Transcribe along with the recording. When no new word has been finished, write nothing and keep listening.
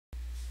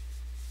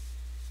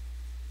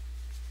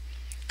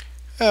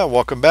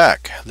Welcome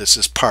back. This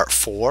is part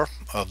 4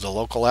 of the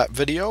local app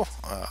video.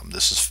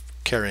 This is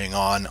carrying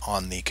on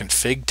the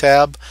config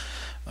tab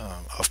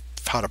of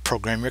how to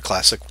program your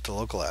Classic with the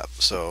local app.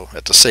 So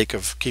at the sake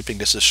of keeping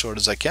this as short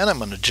as I can, I'm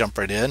going to jump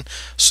right in,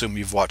 assume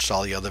you've watched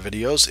all the other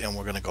videos, and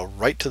we're going to go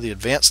right to the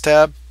advanced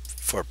tab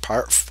for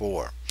part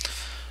 4.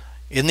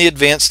 In the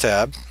advanced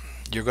tab,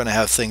 you're going to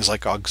have things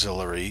like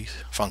auxiliary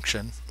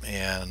function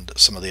and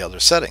some of the other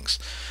settings.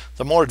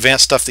 The more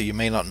advanced stuff that you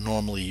may not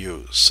normally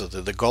use. So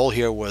the goal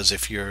here was,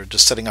 if you're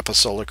just setting up a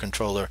solar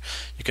controller,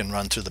 you can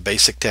run through the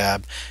basic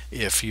tab.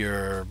 If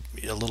you're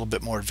a little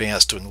bit more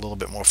advanced, doing a little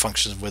bit more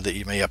functions with it,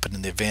 you may up it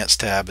in the advanced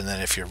tab, and then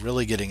if you're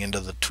really getting into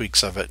the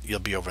tweaks of it, you'll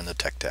be over in the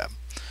tech tab.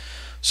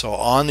 So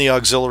on the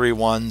auxiliary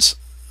ones,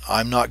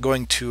 I'm not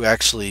going to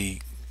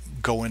actually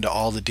go into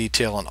all the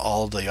detail on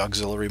all the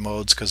auxiliary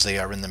modes because they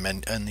are in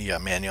the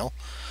manual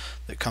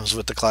that comes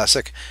with the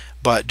Classic,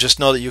 but just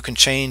know that you can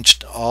change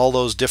all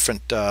those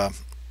different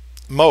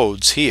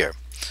modes here.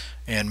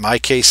 In my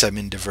case, I'm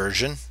in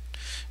diversion,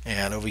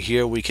 and over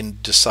here we can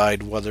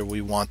decide whether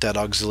we want that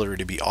auxiliary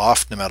to be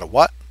off no matter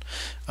what,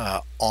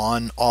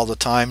 on all the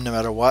time no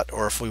matter what,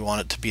 or if we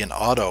want it to be an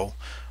auto,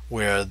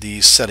 where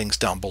these settings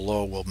down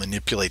below will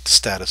manipulate the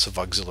status of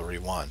auxiliary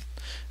 1.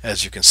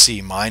 As you can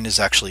see, mine is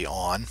actually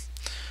on.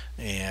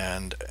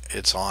 And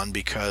it's on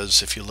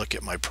because if you look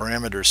at my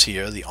parameters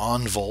here, the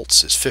on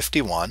volts is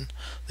 51,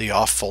 the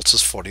off volts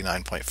is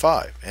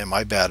 49.5, and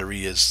my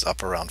battery is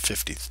up around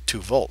 52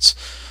 volts.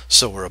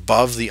 So we're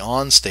above the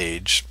on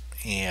stage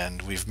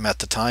and we've met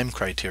the time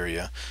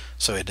criteria,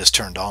 so it is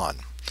turned on.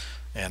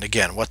 And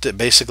again,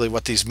 basically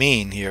what these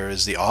mean here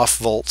is the off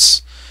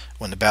volts,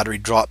 when the battery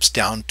drops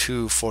down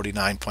to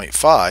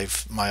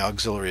 49.5, my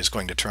auxiliary is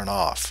going to turn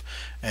off.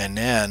 And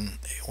then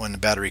when the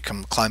battery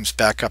climbs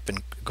back up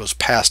and goes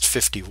past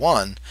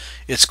 51,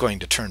 it's going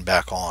to turn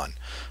back on.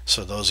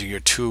 So those are your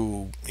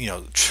two,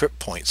 trip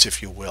points,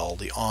 if you will,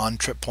 the on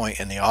trip point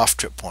and the off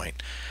trip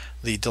point.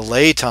 The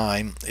delay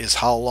time is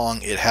how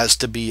long it has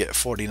to be at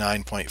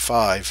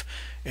 49.5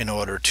 in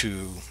order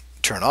to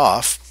turn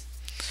off,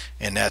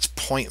 and that's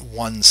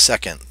 0.1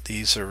 second.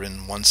 These are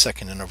in 1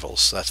 second intervals,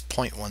 so that's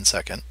 0.1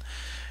 second.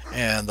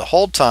 And the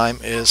hold time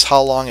is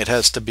how long it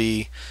has to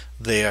be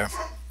there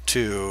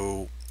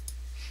to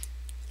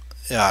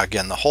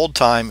again, the hold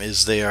time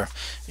is there.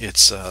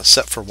 It's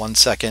set for 1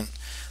 second.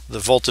 The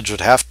voltage would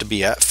have to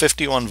be at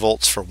 51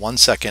 volts for 1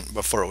 second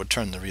before it would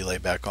turn the relay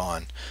back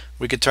on.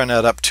 We could turn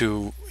that up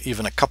to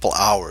even a couple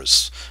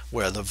hours,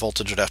 where the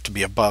voltage would have to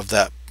be above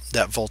that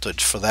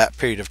voltage for that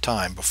period of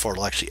time before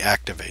it'll actually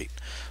activate.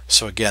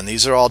 So again,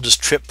 these are all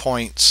just trip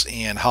points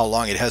and how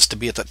long it has to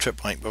be at that trip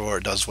point before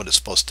it does what it's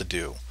supposed to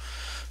do.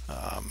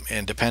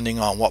 And depending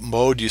on what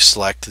mode you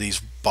select,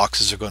 these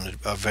boxes are going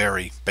to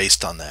vary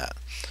based on that.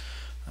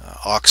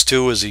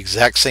 Aux2 is the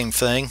exact same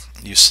thing.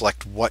 You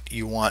select what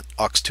you want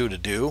Aux2 to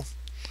do,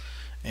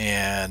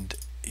 and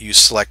you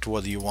select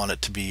whether you want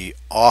it to be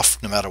off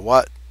no matter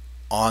what,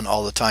 on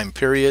all the time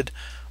period,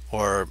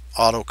 or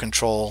auto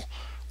control,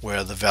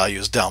 where the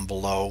values down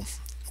below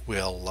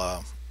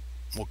will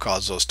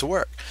cause those to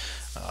work.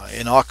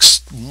 In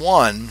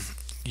Aux1,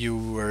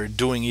 you are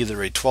doing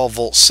either a 12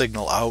 volt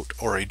signal out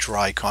or a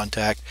dry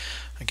contact.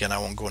 Again, I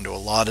won't go into a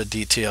lot of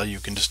detail. You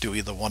can just do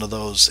either one of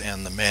those,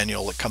 and the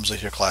manual that comes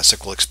with your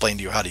Classic will explain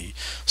to you how to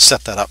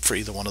set that up for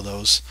either one of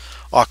those.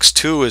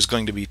 Aux2 is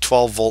going to be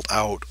 12 volt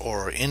out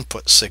or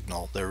input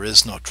signal. There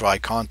is no dry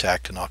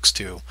contact in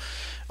Aux2.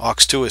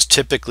 Aux2 is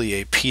typically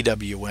a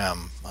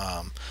PWM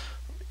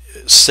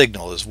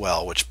signal as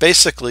well, which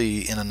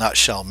basically in a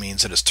nutshell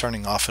means that it's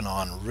turning off and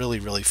on really,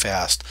 really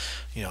fast,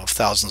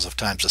 thousands of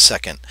times a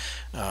second.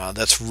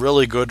 That's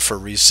really good for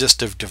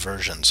resistive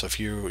diversion. So if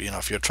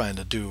you're trying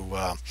to do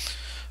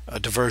a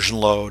diversion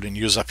load and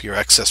use up your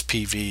excess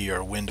PV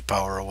or wind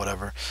power or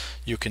whatever,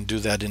 you can do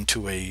that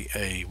into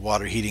a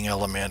water heating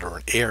element or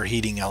an air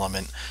heating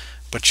element,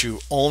 but you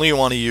only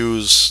want to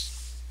use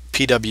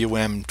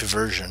PWM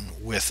diversion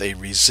with a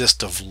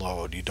resistive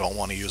load. You don't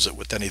want to use it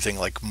with anything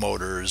like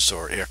motors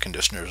or air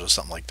conditioners or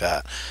something like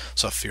that.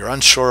 So if you're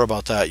unsure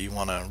about that, you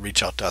want to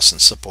reach out to us in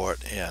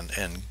support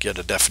and get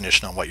a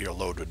definition on what your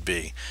load would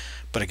be.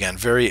 But again,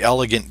 very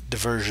elegant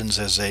diversions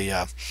as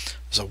a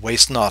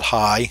waste not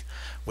high,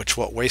 which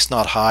what waste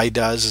not high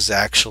does is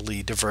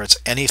actually diverts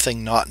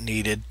anything not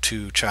needed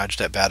to charge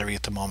that battery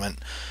at the moment.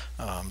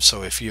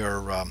 So if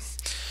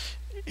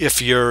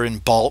you're in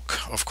bulk,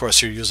 of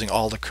course you're using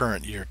all the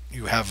current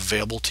you have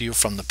available to you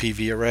from the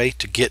PV array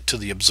to get to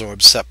the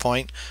absorbed set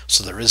point,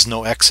 so there is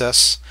no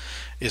excess.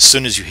 As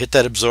soon as you hit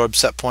that absorbed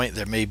set point,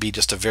 there may be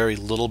just a very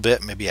little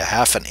bit, maybe a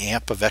half an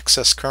amp of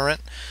excess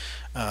current,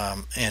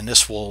 and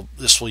this will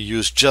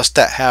use just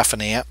that half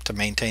an amp to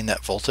maintain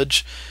that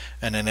voltage.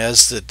 And then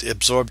as the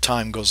absorbed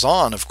time goes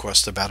on, of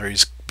course the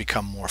batteries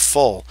become more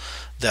full.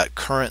 That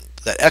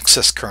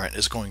excess current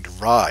is going to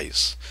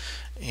rise,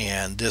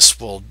 and this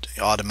will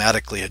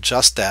automatically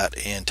adjust that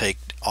and take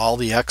all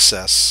the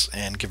excess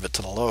and give it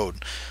to the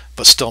load,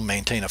 but still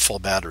maintain a full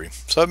battery.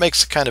 So it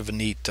makes kind of a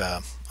neat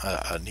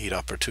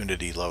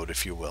opportunity load,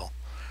 if you will.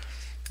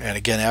 And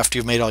again, after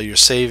you've made all your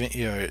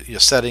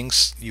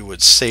settings, you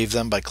would save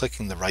them by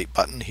clicking the right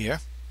button here.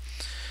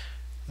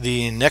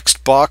 The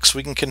next box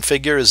we can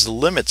configure is the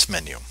limits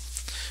menu.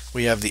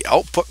 We have the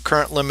output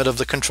current limit of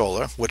the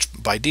controller, which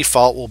by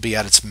default will be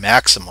at its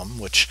maximum,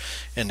 which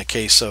in the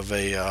case of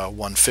a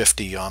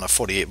 150 on a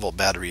 48 volt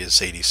battery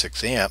is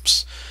 86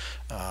 amps.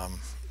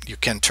 You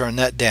can turn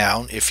that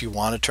down if you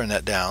want to turn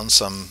that down.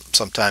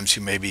 Sometimes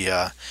you maybe,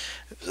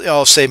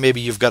 say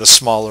maybe you've got a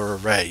smaller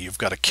array. You've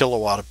got a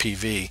kilowatt of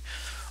PV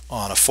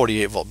on a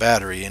 48 volt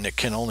battery and it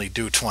can only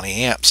do 20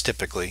 amps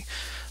typically.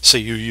 So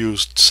you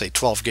used, say,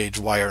 12 gauge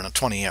wire and a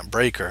 20 amp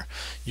breaker.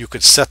 You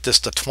could set this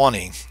to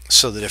 20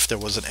 so that if there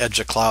was an edge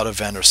of cloud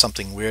event or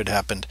something weird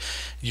happened,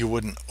 you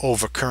wouldn't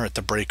overcurrent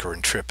the breaker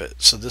and trip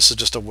it. So this is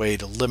just a way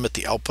to limit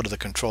the output of the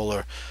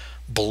controller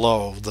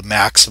below the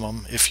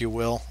maximum, if you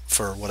will,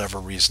 for whatever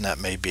reason that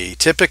may be.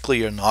 Typically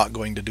you're not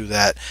going to do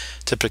that.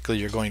 Typically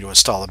you're going to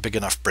install a big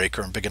enough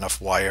breaker and big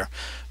enough wire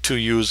to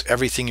use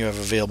everything you have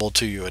available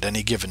to you at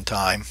any given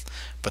time,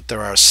 but there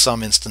are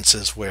some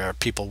instances where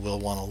people will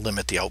want to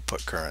limit the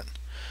output current.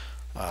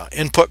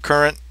 Input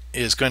current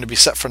is going to be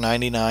set for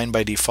 99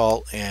 by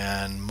default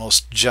and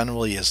most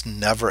generally is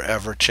never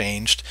ever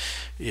changed.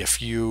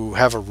 If you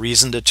have a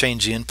reason to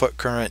change the input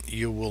current,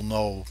 you will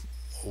know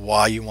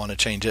why you want to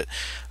change it.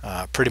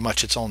 Pretty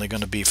much it's only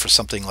going to be for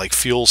something like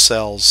fuel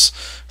cells,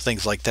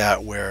 things like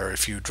that, where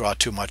if you draw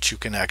too much you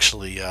can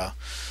actually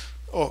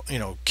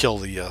kill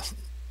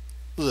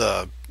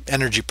the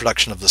energy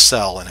production of the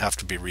cell and have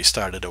to be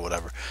restarted or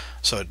whatever.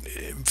 So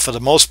for the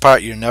most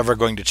part you're never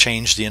going to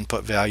change the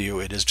input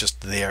value. It is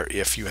just there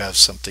if you have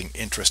something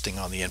interesting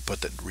on the input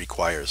that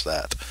requires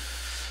that.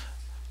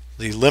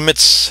 The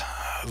limits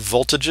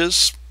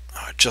voltages,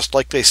 just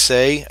like they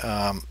say.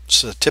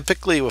 So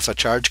typically with a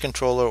charge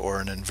controller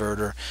or an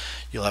inverter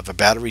you'll have a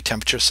battery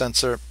temperature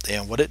sensor,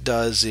 and what it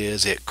does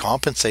is it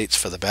compensates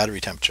for the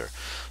battery temperature.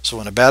 So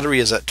when a battery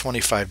is at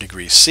 25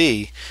 degrees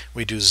C,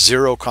 we do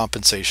zero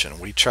compensation.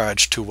 We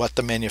charge to what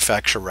the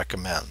manufacturer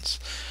recommends.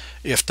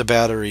 If the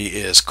battery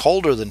is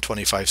colder than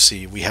 25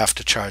 C, we have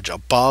to charge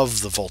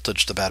above the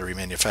voltage the battery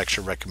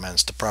manufacturer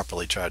recommends to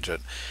properly charge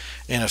it.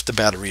 And if the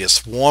battery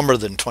is warmer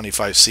than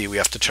 25 C, we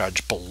have to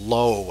charge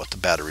below what the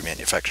battery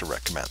manufacturer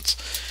recommends.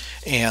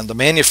 And the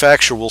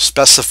manufacturer will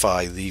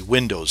specify the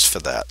windows for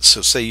that.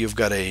 So say you've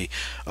got a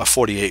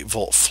 48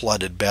 volt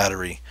flooded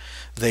battery.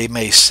 They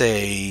may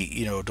say,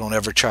 don't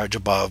ever charge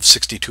above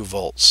 62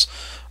 volts.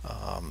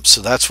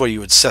 So that's where you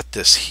would set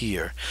this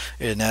here,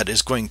 and that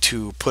is going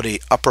to put a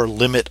upper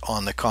limit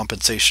on the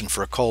compensation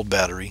for a cold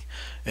battery,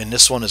 and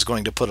this one is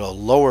going to put a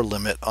lower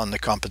limit on the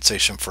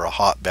compensation for a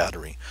hot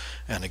battery.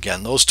 And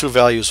again, those two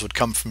values would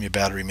come from your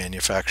battery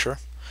manufacturer,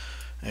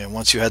 and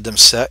once you had them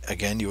set,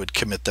 again you would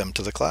commit them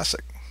to the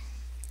Classic.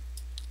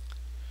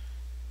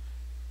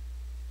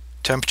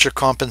 Temperature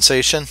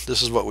compensation,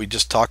 this is what we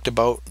just talked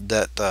about,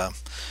 that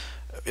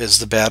as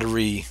the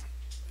battery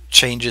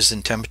changes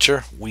in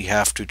temperature, we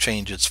have to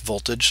change its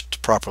voltage to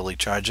properly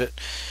charge it.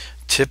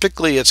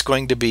 Typically it's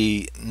going to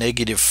be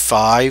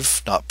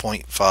 -5, not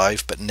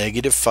 0.5, but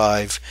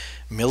 -5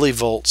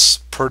 millivolts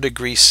per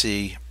degree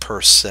C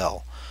per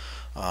cell.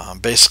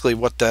 Basically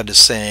what that is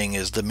saying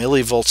is the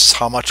millivolts is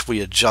how much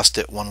we adjust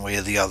it one way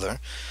or the other.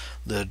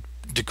 The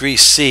degree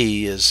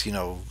C is,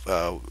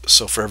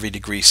 so for every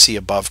degree C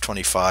above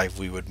 25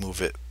 we would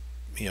move it,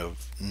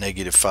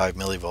 -5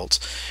 millivolts.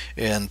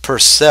 And per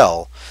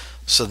cell,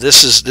 so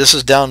this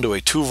is down to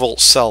a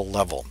 2-volt cell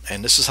level,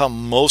 and this is how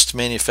most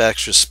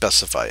manufacturers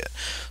specify it.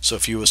 So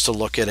if you was to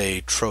look at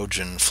a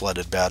Trojan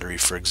flooded battery,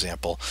 for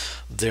example,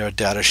 their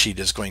data sheet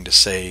is going to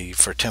say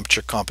for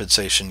temperature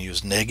compensation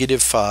use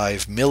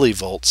 -5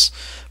 millivolts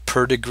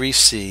per degree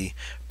C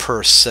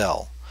per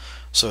cell.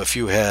 So if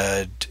you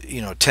had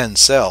 10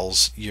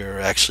 cells, you're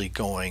actually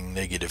going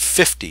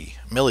 -50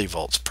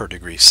 millivolts per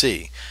degree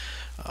C.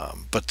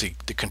 But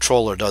the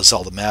controller does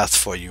all the math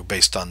for you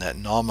based on that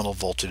nominal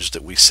voltage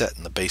that we set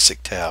in the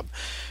basic tab,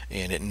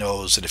 and it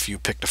knows that if you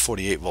picked a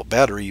 48 volt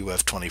battery you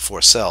have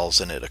 24 cells,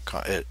 and it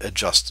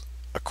adjusts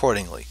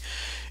accordingly.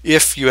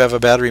 If you have a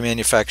battery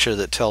manufacturer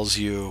that tells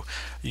you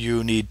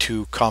you need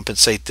to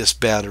compensate this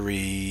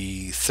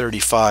battery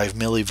 35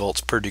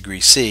 millivolts per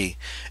degree C,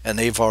 and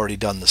they've already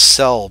done the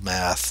cell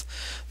math,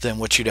 then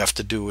what you'd have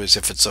to do is,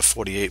 if it's a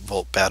 48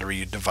 volt battery,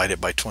 you divide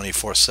it by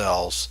 24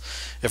 cells.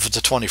 If it's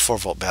a 24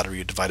 volt battery,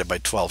 you divide it by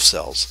 12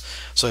 cells.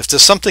 So if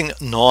there's something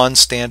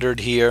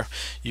non-standard here,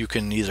 you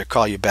can either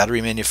call your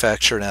battery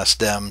manufacturer and ask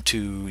them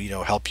to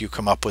help you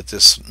come up with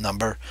this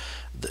number,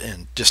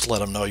 and just let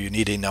them know you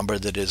need a number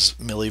that is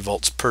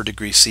millivolts per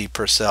degree C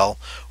per cell,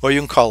 or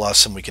you can call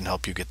us and we can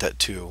help you get that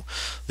too.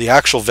 The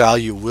actual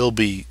value will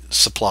be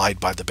supplied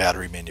by the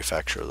battery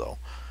manufacturer though.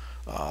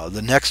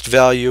 The next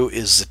value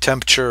is the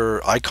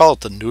temperature. I call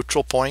it the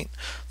neutral point.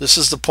 This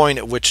is the point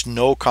at which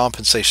no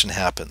compensation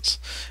happens.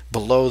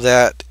 Below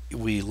that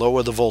we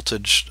lower the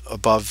voltage,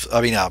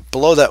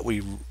 below that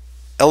we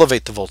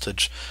elevate the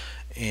voltage,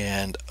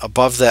 and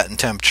above that in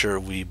temperature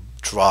we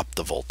drop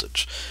the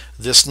voltage.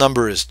 This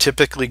number is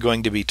typically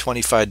going to be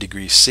 25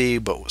 degrees C,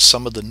 but with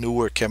some of the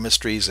newer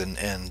chemistries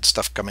and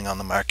stuff coming on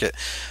the market,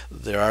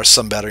 there are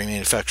some battery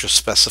manufacturers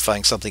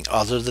specifying something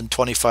other than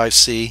 25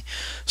 C.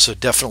 So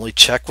definitely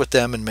check with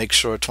them and make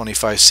sure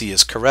 25 C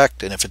is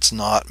correct, and if it's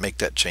not, make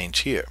that change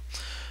here.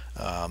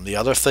 The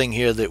other thing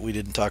here that we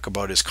didn't talk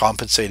about is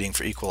compensating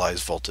for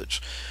equalized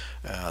voltage.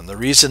 And the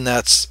reason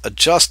that's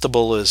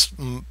adjustable is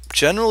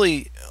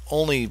generally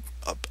only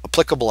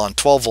applicable on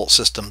 12 volt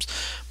systems,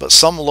 but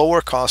some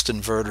lower cost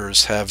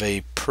inverters have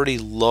a pretty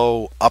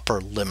low upper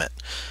limit.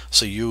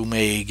 So you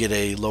may get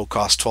a low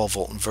cost 12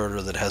 volt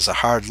inverter that has a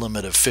hard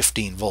limit of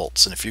 15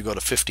 volts, and if you go to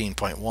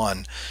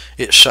 15.1,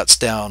 it shuts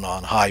down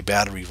on high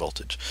battery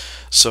voltage.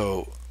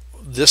 So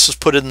this is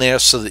put in there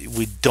so that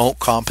we don't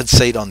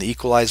compensate on the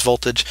equalized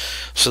voltage,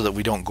 so that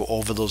we don't go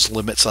over those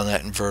limits on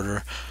that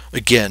inverter.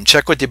 Again,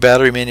 check with your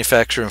battery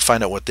manufacturer and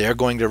find out what they're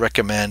going to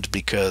recommend,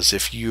 because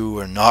if you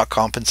are not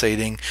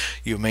compensating,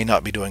 you may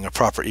not be doing a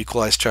proper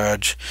equalized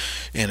charge,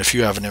 and if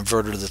you have an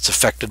inverter that's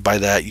affected by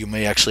that, you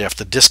may actually have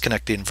to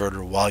disconnect the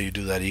inverter while you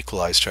do that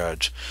equalized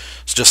charge.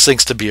 So just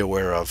things to be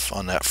aware of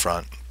on that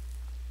front.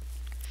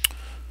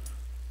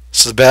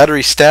 So the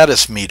battery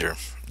status meter.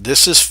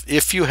 This is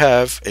if you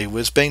have a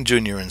Whiz-Bang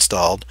Junior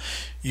installed,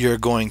 you're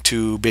going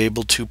to be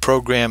able to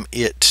program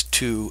it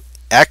to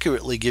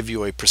accurately give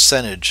you a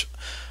percentage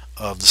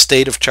of the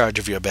state of charge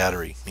of your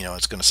battery. You know,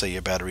 it's going to say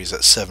your battery is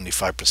at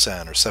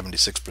 75% or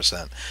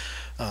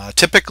 76%.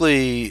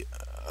 Typically,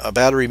 a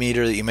battery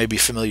meter that you may be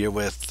familiar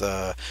with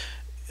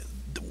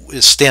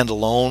is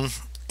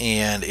standalone,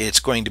 and it's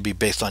going to be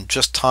based on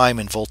just time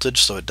and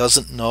voltage, so it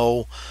doesn't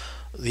know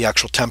the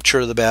actual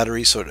temperature of the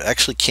battery, so it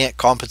actually can't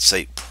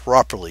compensate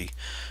properly.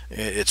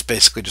 It's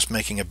basically just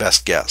making a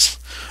best guess.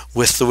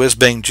 With the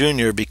Whiz-Bang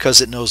Junior, because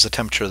it knows the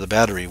temperature of the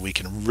battery, we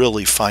can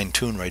really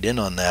fine-tune right in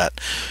on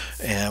that.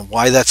 And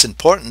why that's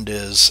important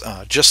is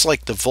just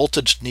like the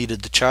voltage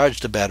needed to charge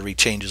the battery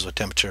changes with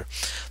temperature,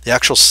 the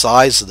actual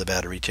size of the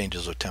battery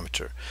changes with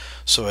temperature.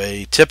 So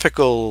a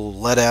typical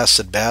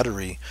lead-acid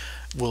battery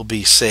will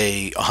be,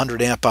 say,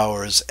 100 amp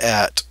hours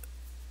at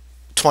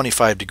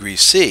 25 degrees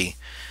C.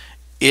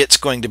 It's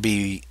going to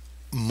be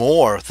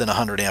more than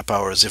 100 amp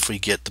hours if we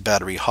get the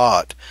battery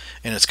hot,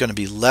 and it's going to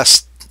be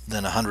less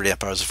than 100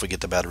 amp hours if we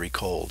get the battery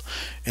cold.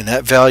 And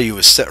that value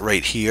is set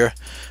right here.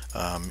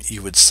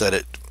 You would set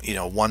it,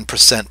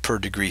 1% per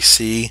degree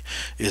C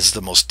is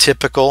the most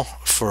typical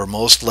for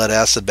most lead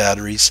acid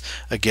batteries.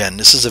 Again,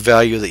 this is a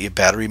value that your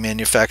battery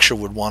manufacturer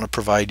would want to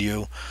provide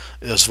you,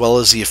 as well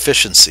as the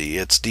efficiency.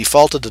 It's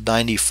defaulted to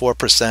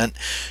 94%.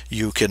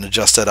 You can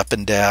adjust that up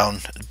and down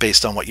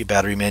based on what your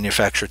battery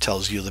manufacturer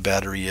tells you the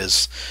battery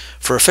is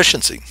for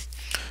efficiency.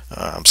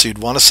 So you'd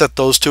want to set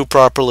those two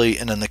properly,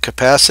 and then the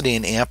capacity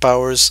in amp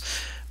hours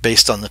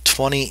based on the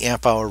 20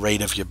 amp hour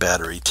rate of your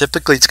battery.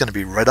 Typically it's going to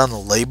be right on the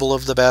label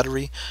of the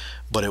battery,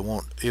 but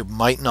it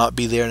might not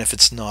be there, and if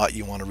it's not,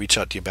 you want to reach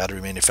out to your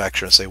battery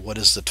manufacturer and say, what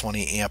is the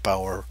 20 amp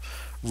hour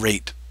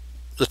rate,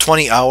 the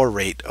 20-hour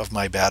rate of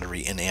my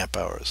battery in amp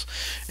hours,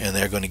 and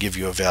they're going to give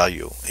you a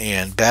value.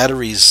 And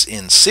batteries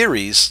in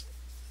series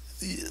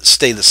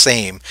stay the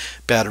same,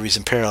 batteries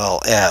in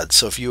parallel add.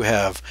 So if you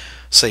have,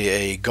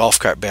 say, a golf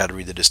cart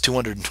battery that is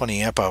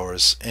 220 amp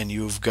hours and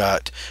you've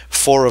got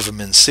 4 of them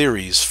in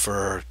series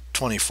for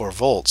 24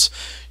 volts,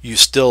 you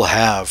still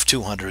have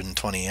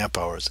 220 amp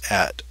hours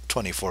at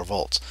 24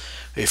 volts.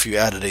 If you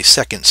added a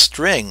second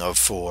string of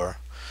 4,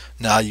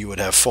 now you would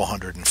have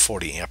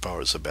 440 amp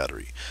hours of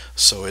battery.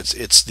 So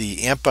it's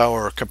the amp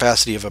hour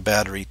capacity of a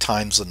battery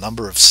times the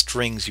number of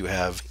strings you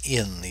have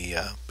in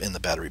the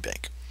battery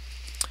bank.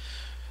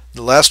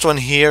 The last one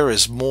here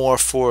is more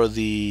for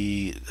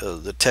the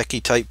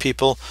techie type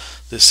people.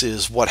 This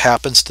is what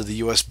happens to the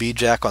USB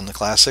jack on the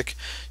Classic.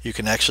 You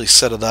can actually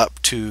set it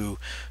up to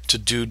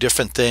do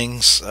different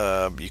things.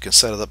 You can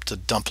set it up to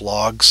dump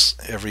logs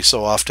every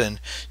so often.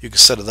 You can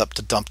set it up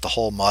to dump the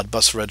whole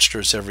Modbus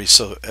registers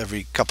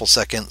every couple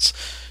seconds.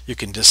 You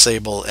can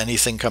disable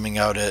anything coming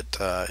out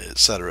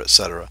etc.,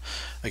 etc.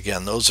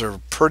 Again, those are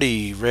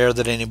pretty rare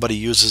that anybody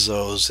uses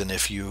those, and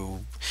if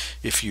you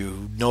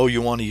know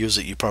you want to use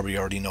it, you probably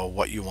already know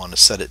what you want to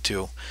set it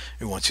to,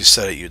 and once you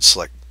set it, you'd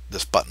select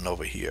this button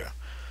over here.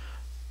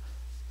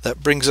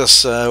 That brings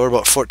us, we're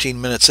about 14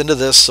 minutes into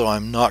this, so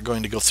I'm not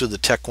going to go through the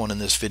tech one in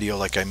this video.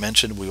 Like I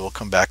mentioned, we will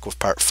come back with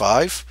part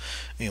 5,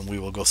 and we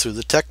will go through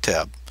the tech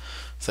tab.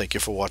 Thank you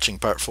for watching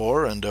part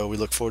 4, and we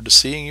look forward to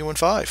seeing you in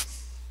 5.